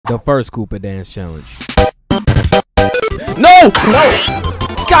The first Koopa dance challenge. No!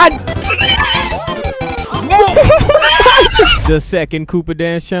 God! The second Koopa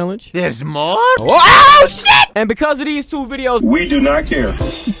dance challenge. There's more? Oh shit! And because of these two videos, we do not care.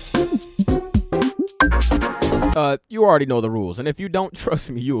 You already know the rules, and if you don't,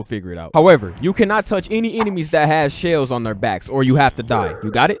 trust me, you will figure it out. However, you cannot touch any enemies that have shells on their backs, or you have to die.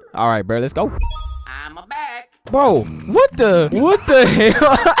 You got it? All right, bro, let's go. I'm a back. Bro, what the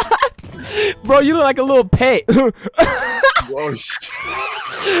hell? Bro, you look like a little pet. Oh, shit.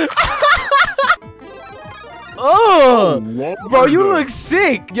 Oh, bro, you look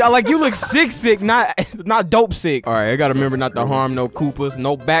sick. Yeah, like you look sick, not dope sick. All right, I gotta remember not to harm no Koopas,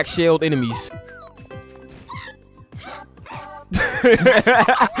 no back-shelled enemies.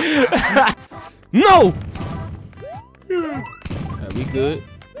 No. We good.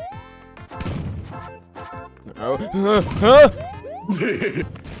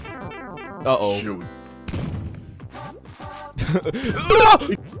 Uh-oh. Shoot.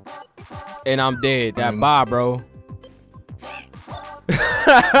 And I'm dead. That bye, bro.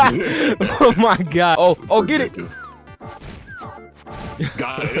 Oh my god. Oh, get it.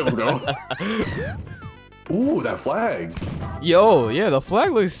 Got it. Let's go. Ooh, that flag. Yo, yeah, the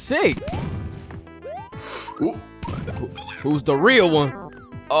flag looks sick. Ooh. Who's the real one?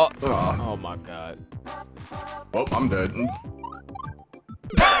 Oh my god. Oh, I'm dead.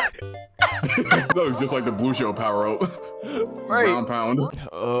 Look, just like the blue shell power up. Right. Round pound.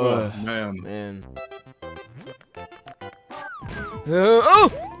 Oh, man. Oh!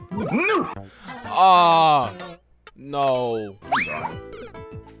 No! Ah, no.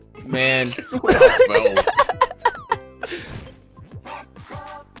 Man.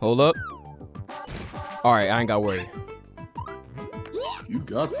 Hold up. All right, I ain't got to worry. You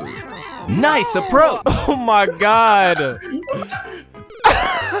got to. Nice approach. Oh my god.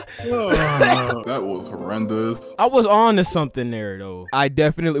 That was horrendous. I was on to something there though. I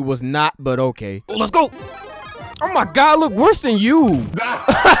definitely was not, but okay. Oh, let's go. Oh my god, look worse than you.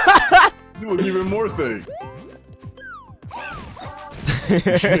 You look even more sick.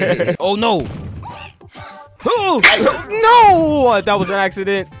 Oh no. Oh no, that was an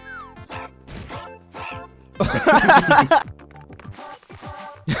accident.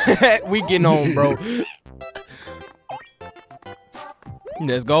 We getting on, bro.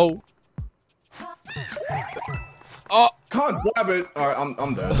 Let's go. Oh, God damn it. All right,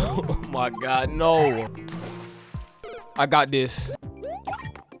 I'm dead. oh my god, no. I got this.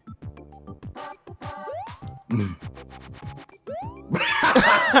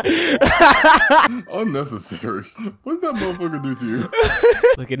 Unnecessary. What did that motherfucker do to you?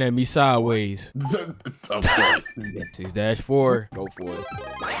 Looking at me sideways. Of course. 6-4. Go for it.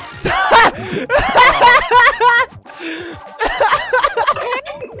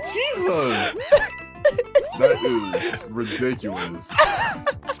 Jesus. That is ridiculous.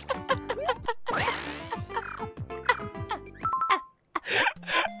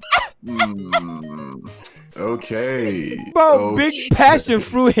 Okay. Bro, big passion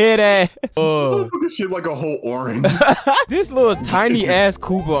fruit head ass. Motherfucker shaped like a whole orange. This little tiny ass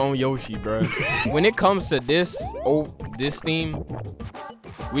Koopa on Yoshi, bro. When it comes to this theme,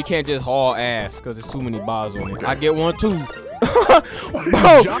 we can't just haul ass because there's too many bars on it. I get one too.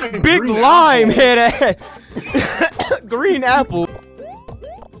 Bro, big lime head ass. Green apple.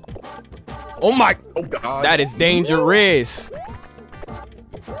 Oh my. Oh god. That is dangerous.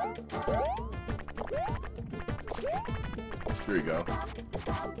 Here you go.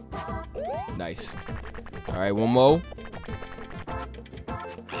 Nice. All right, one more.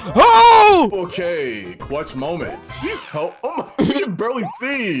 Oh! Okay, clutch moment. Please help. Oh my, you can barely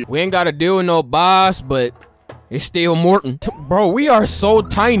see. We ain't got to deal with no boss, but it's still Morton. Bro, we are so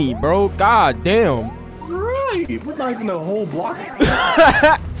tiny, bro. God damn. Right. We're not even a whole block.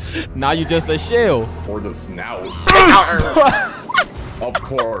 Now you just a shell. Or the snout. Of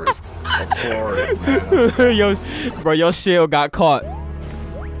course. Of course, man. Yo, bro, your shell got caught.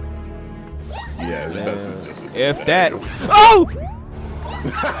 Yeah, that's just If that. Oh!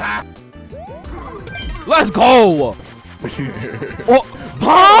 Let's go. Oh,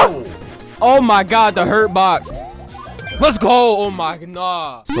 huh? Oh my god, the hurt box. Let's go. Oh my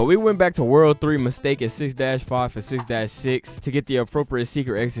god. So we went back to World 3, mistake at 6-5 for 6-6 to get the appropriate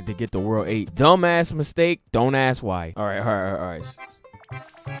secret exit to get to World 8. Dumbass mistake. Don't ask why. All right.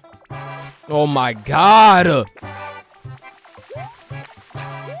 Oh my god.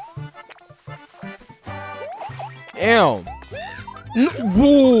 Damn.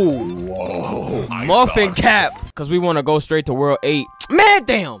 Whoa. Whoa. Muffin cap. Because we want to go straight to World 8. Man,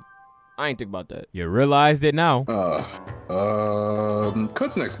 damn. I ain't think about that. You realized it now.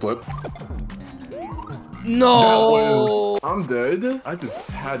 Cut to next clip. No. I'm dead. I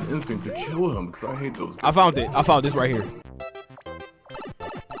just had instinct to kill him because I hate those. I found it. I found this right here.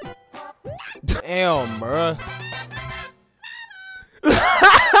 Damn, bruh.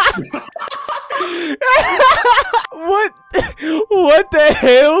 What the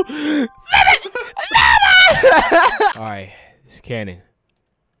hell? Alright, it's cannon.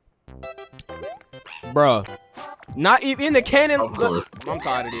 Bruh. Not even in the cannon. Of course. I'm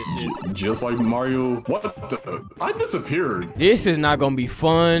tired of this shit. Just like Mario. What the? I disappeared. This is not gonna be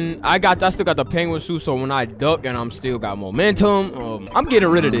fun. I still got the penguin suit, so when I duck and I'm still got momentum, I'm getting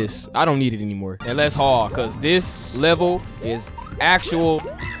rid of this. I don't need it anymore. And let's haul, cause this level is actual.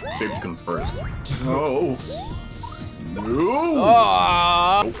 Safety comes first. No.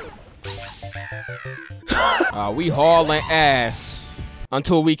 No. We hauling ass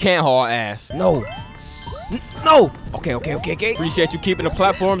until we can't haul ass. No. No. Okay. Appreciate you keeping the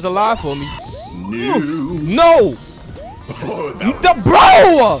platforms alive for me. No. Oh,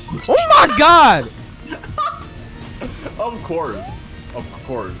 Bro. Oh my God. Of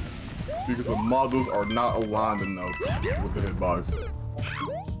course. Because the models are not aligned enough with the hitbox.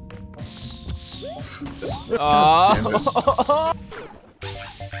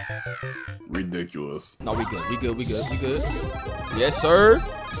 Ridiculous. No, we good. Yes, sir.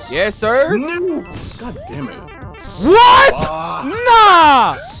 No. God damn it. What?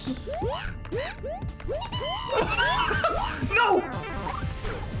 Nah. No.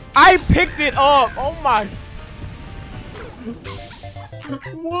 I picked it up. Oh my.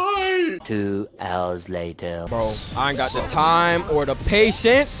 Why? 2 hours later. Bro, I ain't got the time or the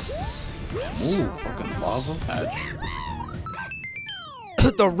patience. Ooh, fucking lava patch.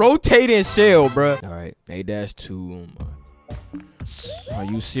 The rotating shell, bro. All right, A-2. Are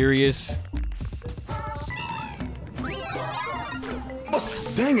you serious?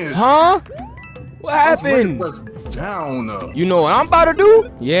 Dang it. Huh? What happened? Press down. You know what I'm about to do?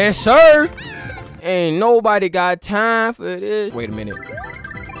 Yes, sir. Ain't nobody got time for this. Wait a minute.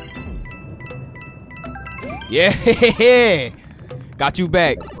 Yeah. Got you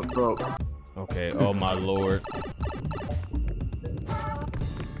back. Okay, oh my lord.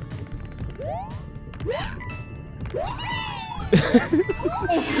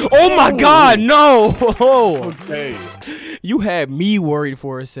 Oh my God, no! Okay. You had me worried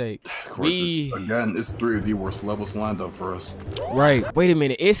for a sec. Of course, again, it's 3 of the worst levels lined up for us. Right. Wait a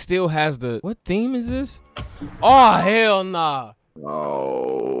minute. It still has the... What theme is this? Oh, hell nah.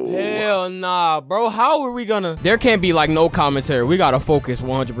 Oh. Hell nah, bro. How are we gonna... There can't be, like, no commentary. We gotta focus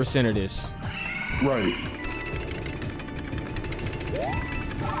 100% of this. Right.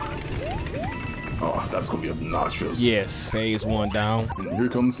 Oh, that's gonna be obnoxious. Yes. Phase 1 down. And here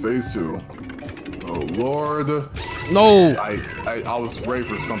comes phase 2. Oh, Lord. No. I was ready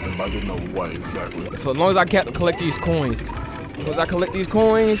for something, but I didn't know what exactly. For as long as I kept collect these coins. As long as I collect these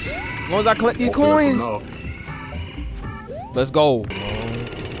coins. Let's go.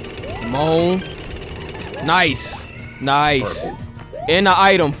 Come on. Nice. Perfect. And an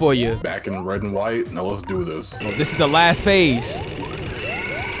item for you. Back in red and white. Now let's do this. Oh, this is the last phase.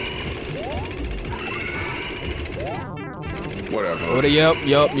 Whatever. Oh, yup.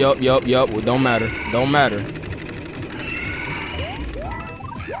 Well, don't matter.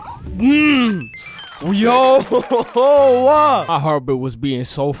 Yo, my heartbeat was beating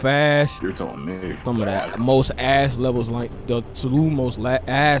so fast. You're telling me. Some of that most ass levels, like the 2 most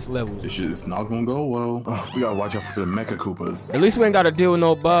ass levels. This shit is not gonna go well. Oh, we gotta watch out for the Mecha Koopas. At least we ain't gotta deal with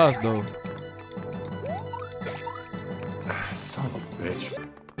no boss though. Son of a bitch.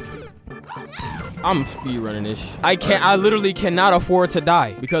 I'm speedrunning this. I literally cannot afford to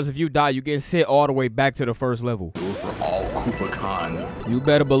die, because if you die, you get sent all the way back to the first level. Do it for all Koopa Con. You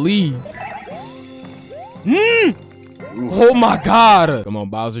better believe. Oh my God. Come on,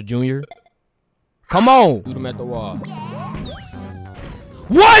 Bowser Jr. Come on. Shoot him at the wall.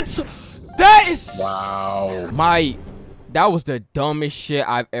 What? That is... Wow. That was the dumbest shit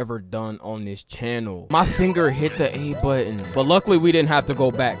I've ever done on this channel. My finger hit the A button. But luckily, we didn't have to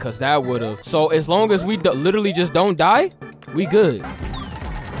go back, because that would have... So as long as we literally just don't die, we good.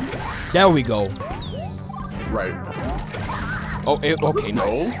 There we go. Right. Oh, okay,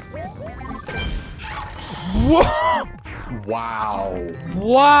 nice. Whoa. Wow.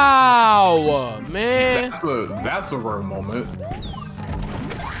 Wow, man. That's a rare moment.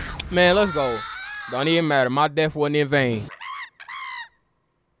 Man, let's go. Don't even matter. My death wasn't in vain.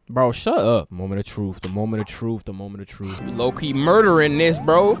 Bro, shut up. Moment of truth, the moment of truth, the moment of truth. You low-key murdering this,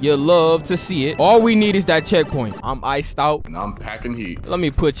 bro. You love to see it. All we need is that checkpoint. I'm iced out. And I'm packing heat. Let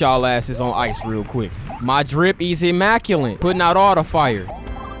me put y'all asses on ice real quick. My drip is immaculate. Putting out all the fire.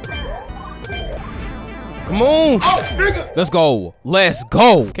 Come on. Oh, nigga. Let's go. Let's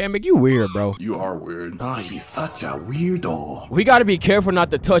go. Can't make you weird, bro. You are weird. Ah, he's such a weirdo. We got to be careful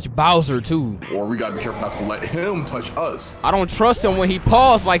not to touch Bowser, too. Or we got to be careful not to let him touch us. I don't trust him when he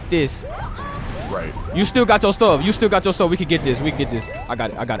paws like this. Right. You still got your stuff. You still got your stuff. We can get this. We can get this. I got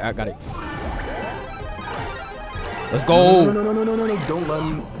it. I got it. I got it. Let's go. No. Don't let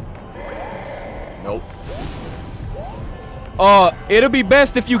him. Nope. It'll be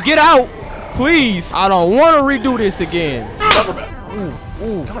best if you get out. Please. I don't want to redo this again.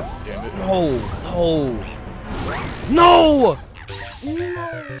 Ooh. God damn it. No.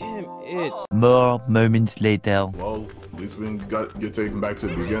 Damn it. More moments later. Well, at least we didn't get taken back to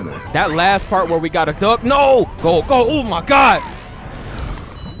the beginning. That last part where we got a duck. No. Go. Oh, my God.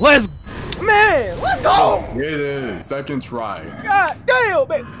 Let's go. Get in. Second try. God damn,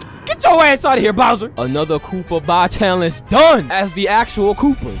 man. Get your ass out of here, Bowser. Another Koopa Bye challenge done as the actual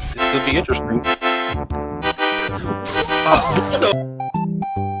Koopas. This could be interesting.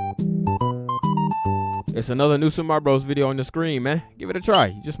 It's another new Super Mario Bros. Video on the screen, man. Give it a try.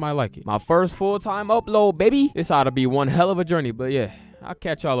 You just might like it. My first full-time upload, baby. This ought to be one hell of a journey, but yeah, I'll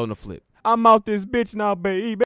catch y'all on the flip. I'm out this bitch now, baby.